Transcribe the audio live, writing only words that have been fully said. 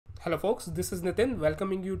Hello folks, this is Nitin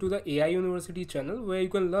welcoming you to the AI University channel where you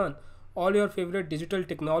can learn all your favorite digital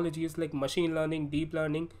technologies like machine learning, deep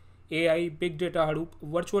learning, AI, big data, Hadoop,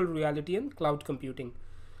 virtual reality and cloud computing.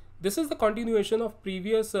 This is the continuation of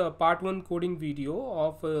previous part 1 coding video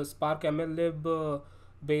of Spark MLLib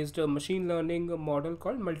based machine learning model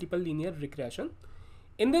called Multiple Linear Regression.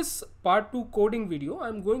 In this part 2 coding video,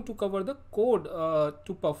 I'm going to cover the code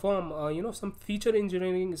to perform some feature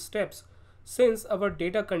engineering steps since our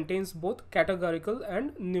data contains both categorical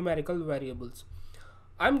and numerical variables.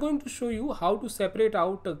 I'm going to show you how to separate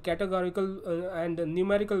out categorical and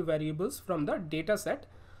numerical variables from the data set,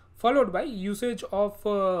 followed by usage of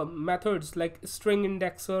methods like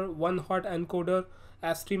StringIndexer,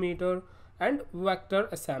 OneHotEncoderEstimator and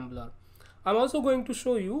VectorAssembler. I'm also going to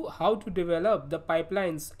show you how to develop the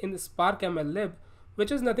pipelines in Spark MLLib,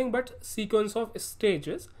 which is nothing but sequence of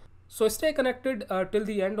stages. So stay connected till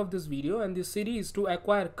the end of this video and this series to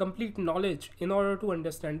acquire complete knowledge in order to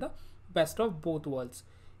understand the best of both worlds.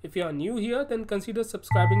 If you are new here, then consider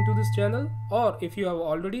subscribing to this channel, or if you have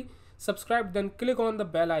already subscribed, then click on the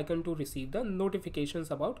bell icon to receive the notifications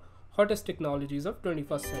about hottest technologies of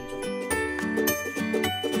 21st century.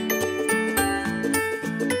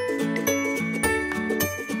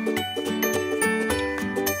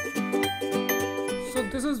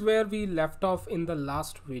 This is where we left off in the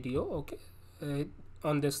last video, okay,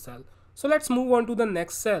 on this cell. So let's move on to the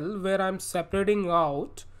next cell where I'm separating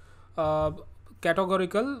out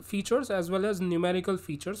categorical features as well as numerical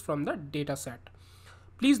features from the data set.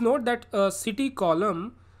 Please note that city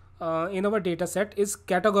column in our data set is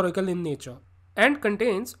categorical in nature and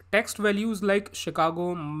contains text values like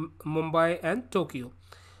Chicago, Mumbai and Tokyo.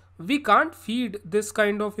 We can't feed this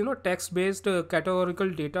kind of text-based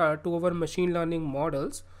categorical data to our machine learning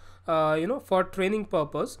models for training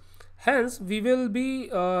purpose. Hence we will be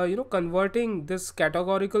converting this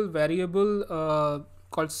categorical variable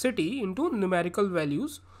called city into numerical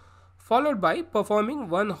values, followed by performing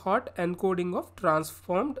one hot encoding of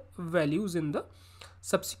transformed values in the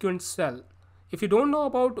subsequent cell. If you don't know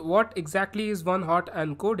about what exactly is one hot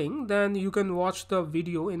encoding, then you can watch the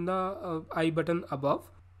video in the I button above.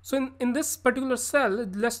 So in this particular cell,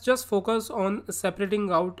 let's just focus on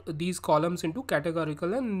separating out these columns into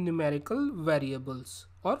categorical and numerical variables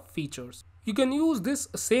or features. You can use this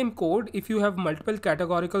same code if you have multiple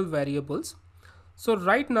categorical variables. So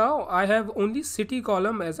right now I have only city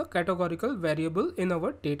column as a categorical variable in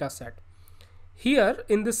our data set. Here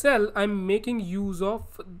in the cell, I'm making use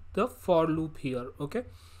of the for loop here, okay?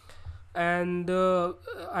 And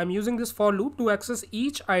I'm using this for loop to access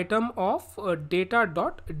each item of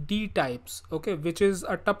data.d types, okay, which is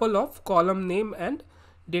a tuple of column name and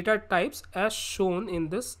data types as shown in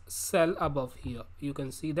this cell above here. You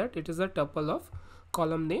can see that it is a tuple of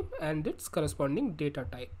column name and its corresponding data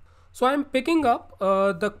type. So I'm picking up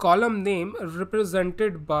the column name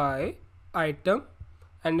represented by item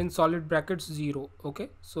and in solid brackets 0, okay.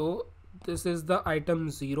 So this is the item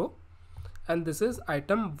 0 and this is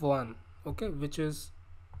item 1, okay, which is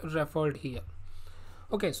referred here.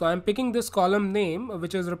 Okay, so I'm picking this column name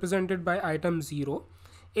which is represented by item 0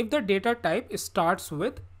 if the data type starts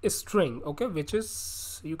with a string, okay, which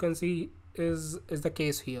is, you can see is the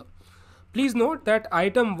case here. Please note that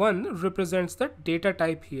item 1 represents the data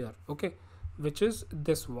type here, okay, which is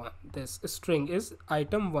this one. This string is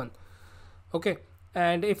item 1, okay.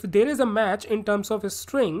 And if there is a match in terms of a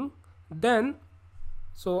string, then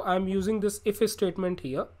so I'm using this if statement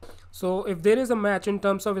here. So if there is a match in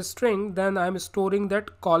terms of a string, then I'm storing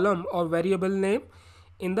that column or variable name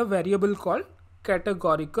in the variable called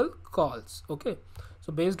categorical calls, okay.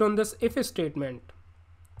 So based on this if statement,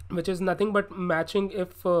 which is nothing but matching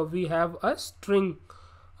if we have a string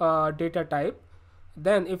data type,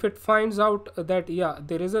 then if it finds out that yeah,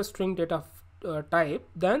 there is a string data type,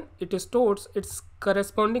 then it stores its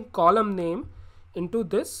corresponding column name into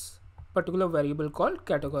this particular variable called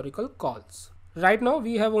categorical calls. Right now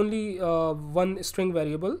we have only one string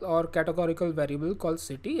variable or categorical variable called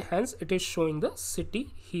city, hence it is showing the city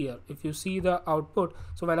here. If you see the output,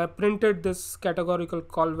 so when I printed this categorical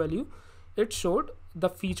call value, it showed the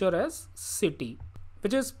feature as city,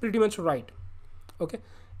 which is pretty much right, okay.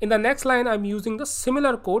 In the next line, I'm using the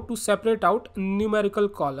similar code to separate out numerical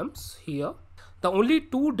columns here. The only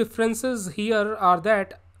two differences here are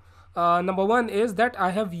that number one is that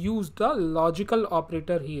I have used the logical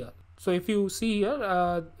operator here. So if you see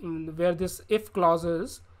here where this if clause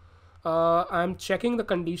is, I'm checking the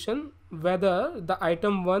condition whether the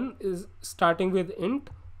item 1 is starting with int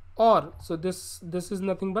or, so this is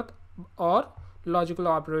nothing but or logical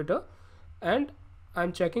operator, and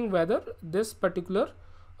I'm checking whether this particular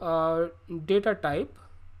data type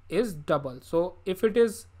is double. So if it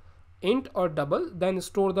is int or double, then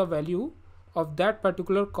store the value of that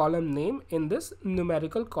particular column name in this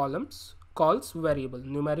numerical columns calls variable,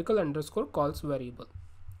 numerical underscore calls variable.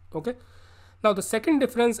 Okay. Now the second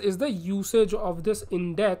difference is the usage of this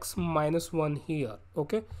index -1 here.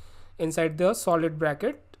 Okay, inside the solid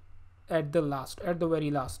bracket at the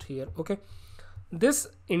very last here. Okay, this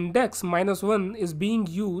index -1 is being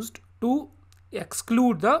used to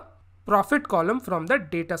exclude the profit column from the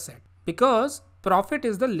data set, because profit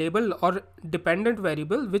is the label or dependent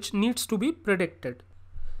variable which needs to be predicted.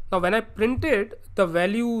 Now when I printed the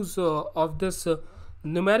values of this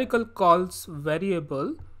numerical calls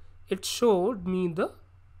variable, it showed me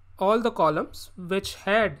all the columns which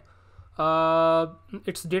had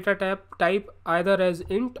its data type either as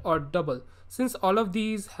int or double. Since all of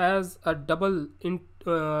these has a double int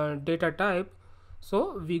data type,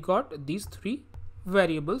 so we got these three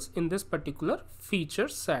variables in this particular feature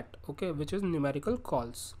set, okay, which is numerical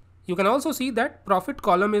calls. You can also see that profit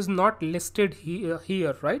column is not listed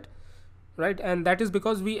here, right, and that is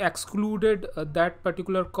because we excluded that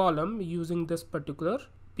particular column using this particular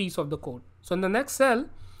piece of the code. So in the next cell,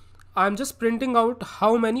 I'm just printing out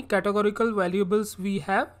how many categorical variables we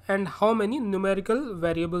have and how many numerical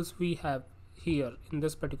variables we have here in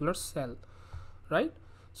this particular cell, right?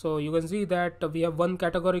 So you can see that we have one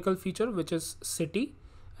categorical feature which is city,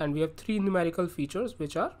 and we have three numerical features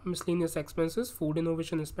which are miscellaneous expenses, food,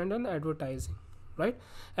 innovation spend, and advertising, right?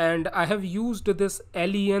 And I have used this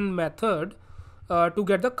len method to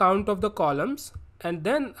get the count of the columns, and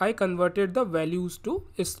then I converted the values to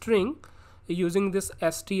string using this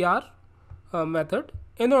str method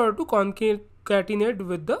in order to concatenate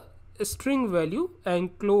with the string value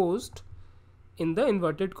enclosed in the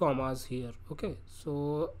inverted commas here. Okay,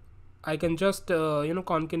 so I can just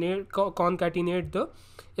concatenate the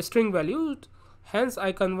string value, hence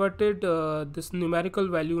I converted this numerical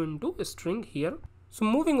value into a string here. So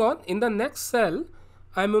moving on, in the next cell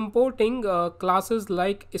I'm importing classes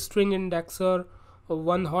like StringIndexer,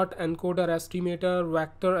 OneHotEncoderEstimator,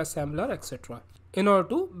 VectorAssembler, etc. in order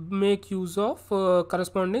to make use of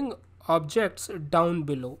corresponding objects down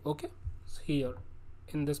below, okay, here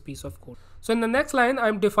in this piece of code. So in the next line,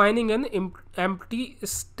 I'm defining an empty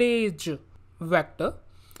stage vector,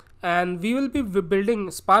 and we will be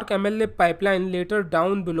building Spark MLLib pipeline later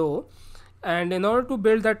down below. And in order to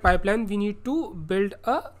build that pipeline, we need to build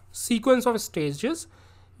a sequence of stages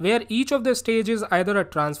where each of the stages is either a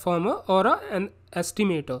transformer or an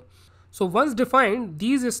estimator. So once defined,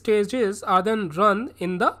 these stages are then run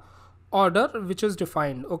in the order which is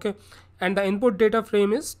defined, okay, and the input data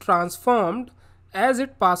frame is transformed as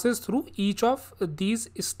it passes through each of these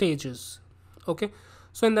stages, okay.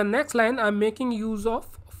 So in the next line, I'm making use of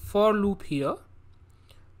for loop here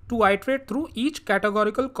to iterate through each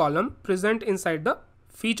categorical column present inside the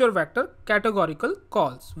feature vector categorical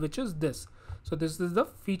calls, which is this. So this is the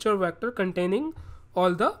feature vector containing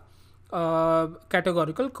all the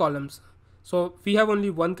categorical columns. So we have only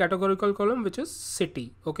one categorical column, which is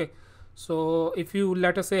city, okay. So if you,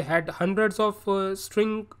 let us say, had hundreds of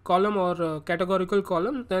string column or categorical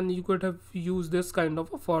column, then you could have used this kind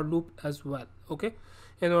of a for loop as well, okay,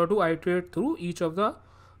 in order to iterate through each of the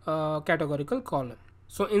categorical column.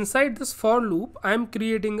 So inside this for loop, I am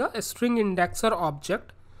creating a StringIndexer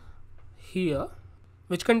object here,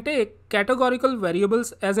 which can take categorical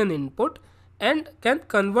variables as an input and can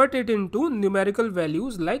convert it into numerical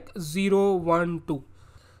values like 0, 1, 2.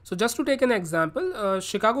 So just to take an example,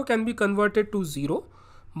 Chicago can be converted to 0,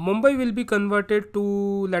 Mumbai will be converted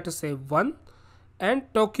to, let us say, 1, and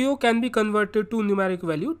Tokyo can be converted to numeric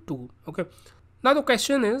value 2. Okay. Now the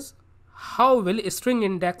question is, how will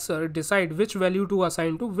StringIndexer decide which value to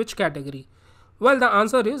assign to which category? Well, the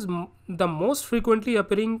answer is the most frequently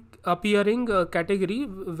appearing category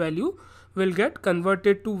value will get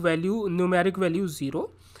converted to numeric value 0,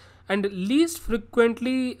 and least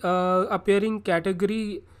frequently appearing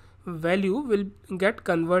category value will get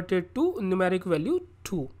converted to numeric value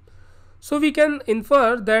 2. So we can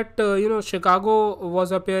infer that Chicago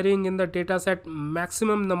was appearing in the dataset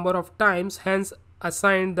maximum number of times, hence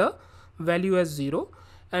assigned the value as 0,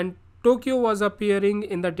 and Tokyo was appearing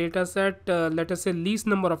in the dataset let us say least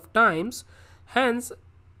number of times, hence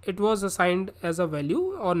it was assigned as a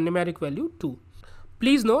value or numeric value 2.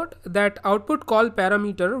 Please note that output call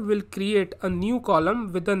parameter will create a new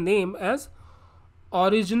column with the name as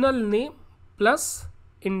original name plus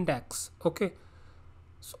index, okay,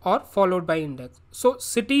 or followed by index. So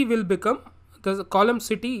city will become, the column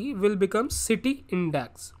city will become city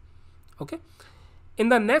index, okay. In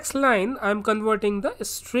the next line, I am converting the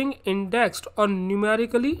string indexed or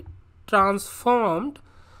numerically transformed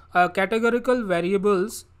categorical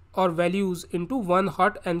variables or values into one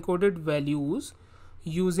hot encoded values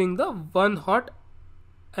using the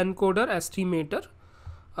OneHotEncoderEstimator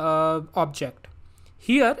object.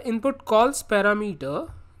 Here input calls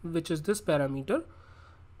parameter, which is this parameter,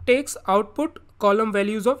 takes output column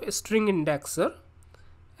values of StringIndexer,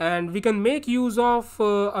 and we can make use of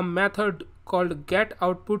a method called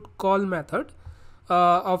getOutputCall method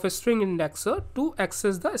of a StringIndexer to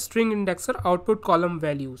access the StringIndexer output column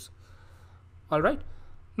values. Alright,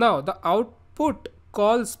 now the output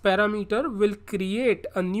calls parameter will create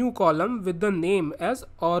a new column with the name as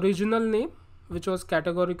original name, which was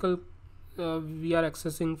categorical we are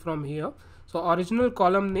accessing from here. So original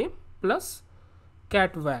column name plus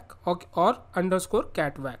catvac or underscore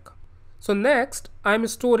catvac. So next I'm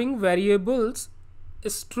storing variables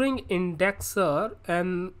StringIndexer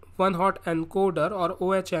and OneHotEncoder or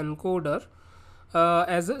OH-encoder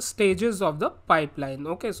as stages of the pipeline.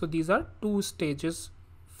 Okay, so these are two stages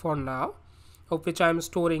for now, of which I am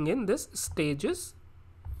storing in this stages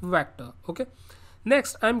vector. Okay,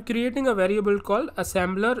 next I'm creating a variable called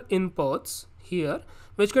assembler inputs here,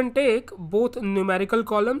 which can take both numerical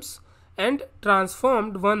columns and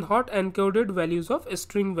transformed OneHotEncoded values of a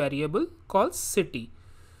string variable called city,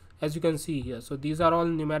 as you can see here. So these are all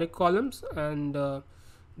numeric columns and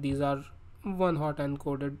these are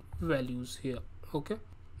OneHotEncoded values here. Okay,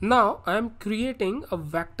 now I am creating a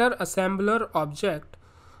VectorAssembler object.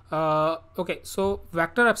 Okay, so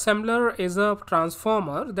VectorAssembler is a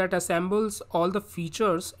transformer that assembles all the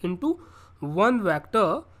features into one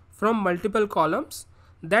vector from multiple columns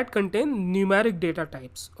that contain numeric data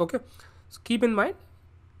types. Okay, so keep in mind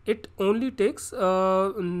it only takes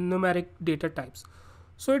numeric data types.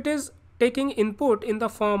 So it is taking input in the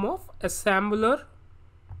form of assembler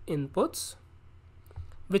inputs,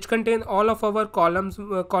 which contain all of our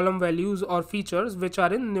column values or features which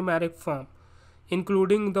are in numeric form,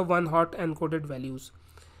 including the OneHotEncoded values,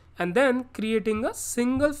 and then creating a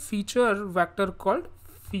single feature vector called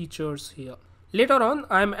features here. Later on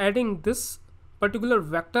I am adding this particular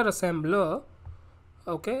vector assembler,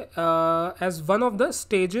 okay, as one of the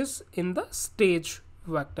stages in the stage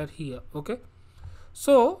vector here. Okay,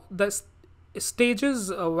 so the stages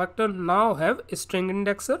vector now have a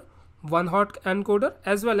StringIndexer, OneHotEncoder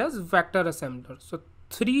as well as VectorAssembler. So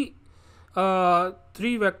three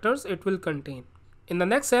vectors it will contain. In the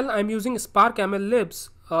next cell I'm using Spark MLLib's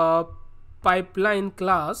pipeline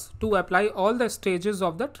class to apply all the stages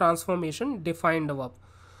of the transformation defined above.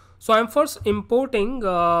 So I'm first importing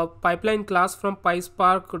pipeline class from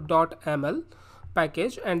PySpark.ml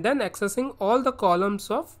package and then accessing all the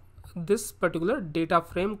columns of this particular data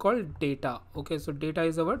frame called data. Okay, so data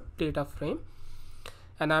is our data frame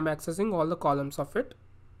and I'm accessing all the columns of it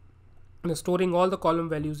and storing all the column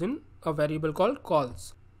values in a variable called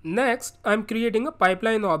calls. Next I'm creating a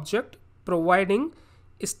pipeline object providing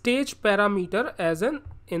stage parameter as an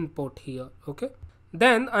input here. Okay,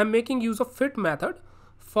 then I'm making use of fit method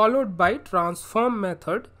followed by transform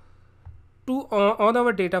method to on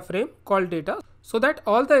our data frame called data, so that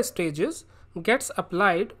all the stages gets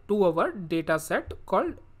applied to our data set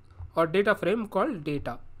called or data frame called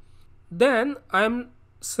data. Then I'm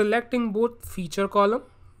selecting both feature column,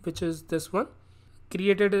 which is this one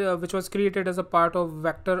created which was created as a part of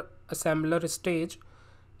VectorAssembler stage,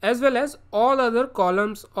 as well as all other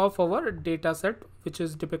columns of our data set, which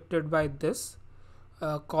is depicted by this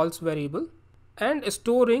calls variable, and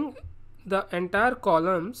storing the entire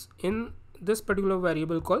columns in this particular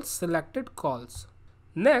variable called selected calls.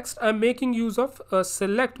 Next I'm making use of a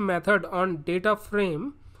select method on data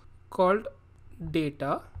frame called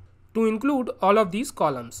data to include all of these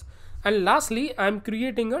columns. And lastly I'm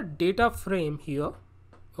creating a data frame here,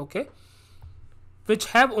 okay, which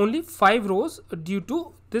have only 5 rows due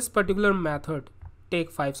to this particular method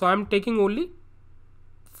take 5. So I'm taking only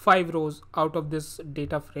 5 rows out of this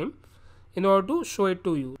data frame in order to show it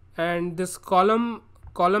to you, and this column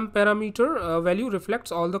parameter value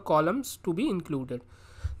reflects all the columns to be included.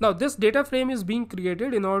 Now this data frame is being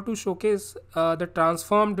created in order to showcase the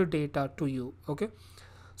transformed data to you. Okay,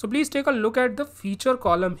 so please take a look at the feature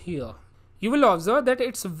column here. You will observe that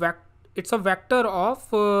it's a vector of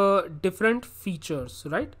different features,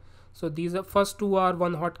 right? So these are first two are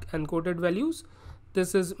OneHotEncoded values.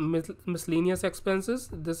 This is miscellaneous expenses.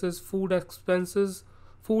 This is food expenses,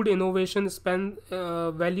 food innovation spend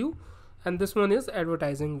value, and this one is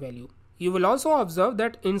advertising value. You will also observe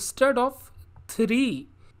that instead of 3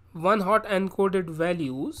 OneHotEncoded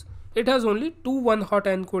values, it has only 2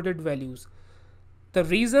 OneHotEncoded values. The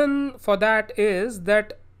reason for that is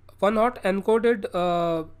that OneHotEncoded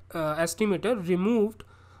estimator removed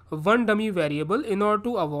one dummy variable in order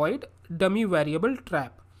to avoid dummy variable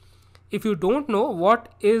trap. If you don't know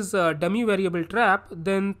what is a dummy variable trap,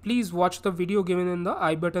 then please watch the video given in the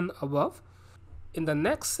I button above. In the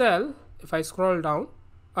next cell, if I scroll down,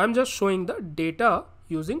 I'm just showing the data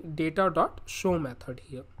using data.show method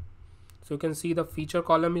here. So you can see the feature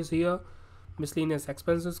column is here, miscellaneous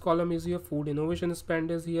expenses column is here, food innovation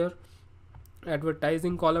spend is here,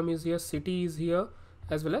 advertising column is here, city is here,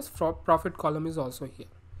 as well as profit column is also here.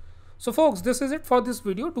 So folks, this is it for this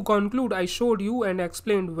video. To conclude, I showed you and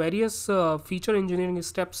explained various feature engineering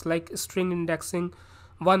steps like string indexing,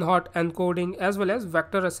 one-hot encoding, as well as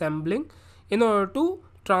vector assembling in order to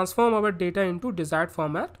transform our data into desired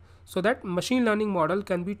format so that machine learning model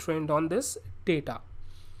can be trained on this data.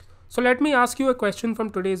 So let me ask you a question from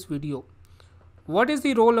today's video. What is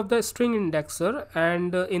the role of the string indexer,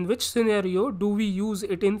 and in which scenario do we use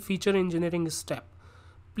it in feature engineering step?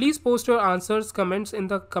 Please post your answers, comments in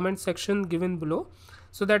the comment section given below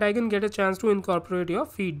so that I can get a chance to incorporate your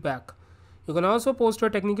feedback. You can also post your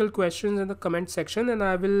technical questions in the comment section and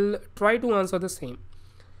I will try to answer the same.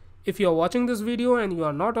 If you are watching this video and you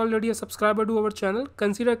are not already a subscriber to our channel,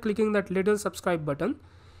 consider clicking that little subscribe button.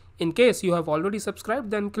 In case you have already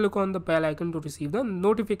subscribed, then click on the bell icon to receive the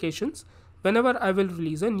notifications whenever I will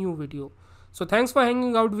release a new video. So thanks for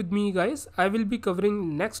hanging out with me guys. I will be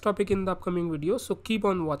covering next topic in the upcoming video, so keep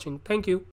on watching. Thank you.